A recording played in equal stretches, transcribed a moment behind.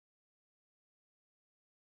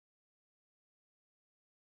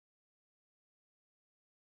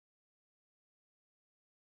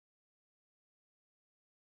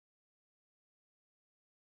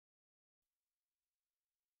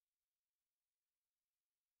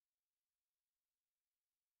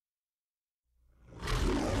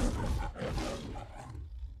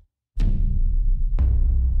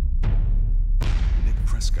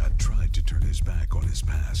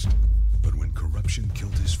past. But when corruption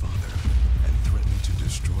killed his father and threatened to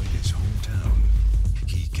destroy his hometown,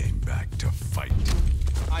 he came back to fight.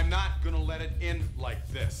 I'm not gonna let it end like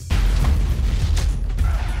this.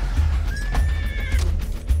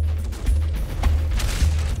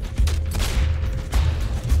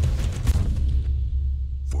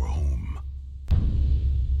 For home.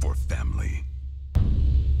 For family.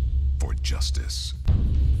 For justice.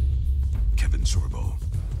 Kevin Sorbo.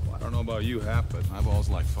 Well, I don't know about you, Hap, but I've always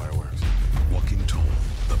liked fireworks. Walking Tall,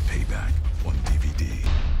 The Payback on DVD.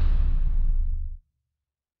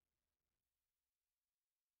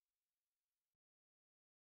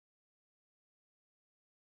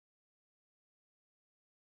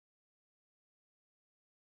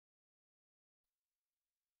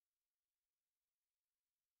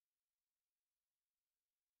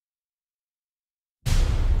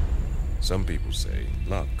 Some people say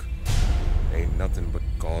luck ain't nothing but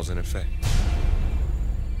cause and effect.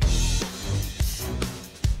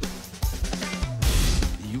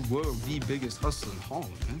 You were the biggest hustler in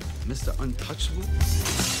Harlem, man. Mr. Untouchable.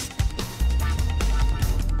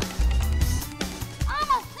 I'm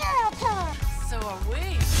a serial killer. So are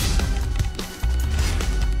we.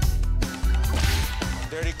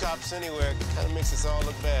 Dirty cops anywhere kind of makes us all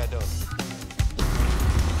look bad, don't it?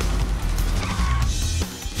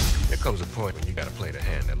 There comes a point when you gotta play the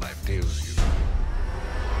hand that life deals you.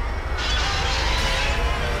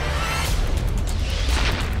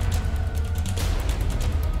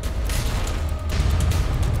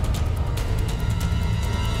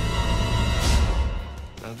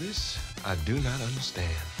 Now this, I do not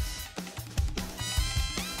understand.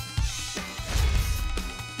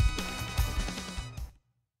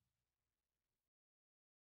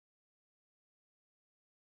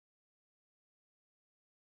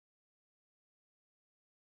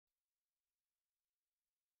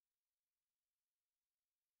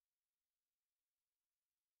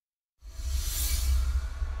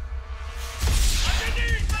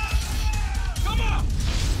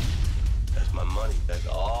 That's my money. That's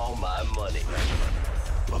all my money.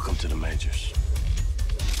 Welcome to the majors.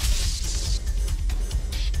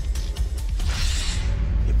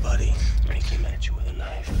 Your buddy, he came at you with a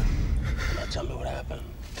knife. Now tell me what happened.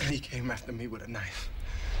 He came after me with a knife.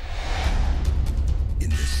 In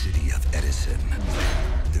the city of Edison,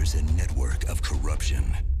 there's a network of corruption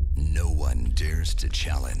no one dares to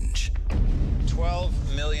challenge. $12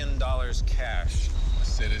 million cash. The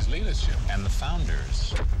city's leadership and the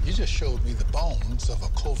founders. You just showed me the bones of a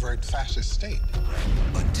covert fascist state.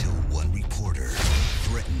 Until one reporter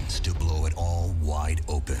threatens to blow it all wide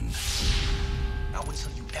open. I will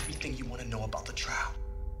tell you everything you want to know about the trial.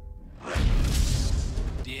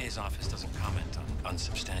 The DA's office doesn't comment on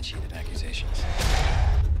unsubstantiated accusations.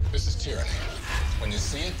 This is tyranny. When you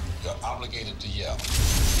see it, you're obligated to yell.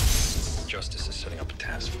 Justice is setting up a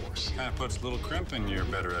task force. Kind of puts a little crimp in your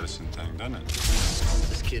Better Edison thing, doesn't it?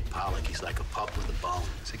 This kid Pollock, he's like a pup with a bone.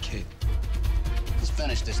 It's a kid. Let's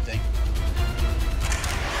finish this thing.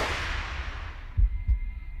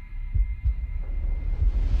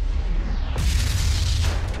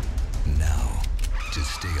 Now, to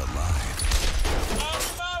stay alive,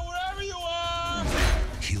 Wherever you are!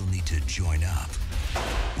 he'll need to join up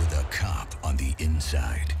with a cop on the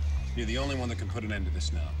inside. You're the only one that can put an end to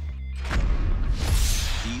this now.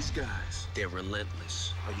 These guys, they're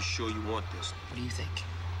relentless. Are you sure you want this? What do you think?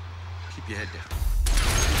 Keep your head down.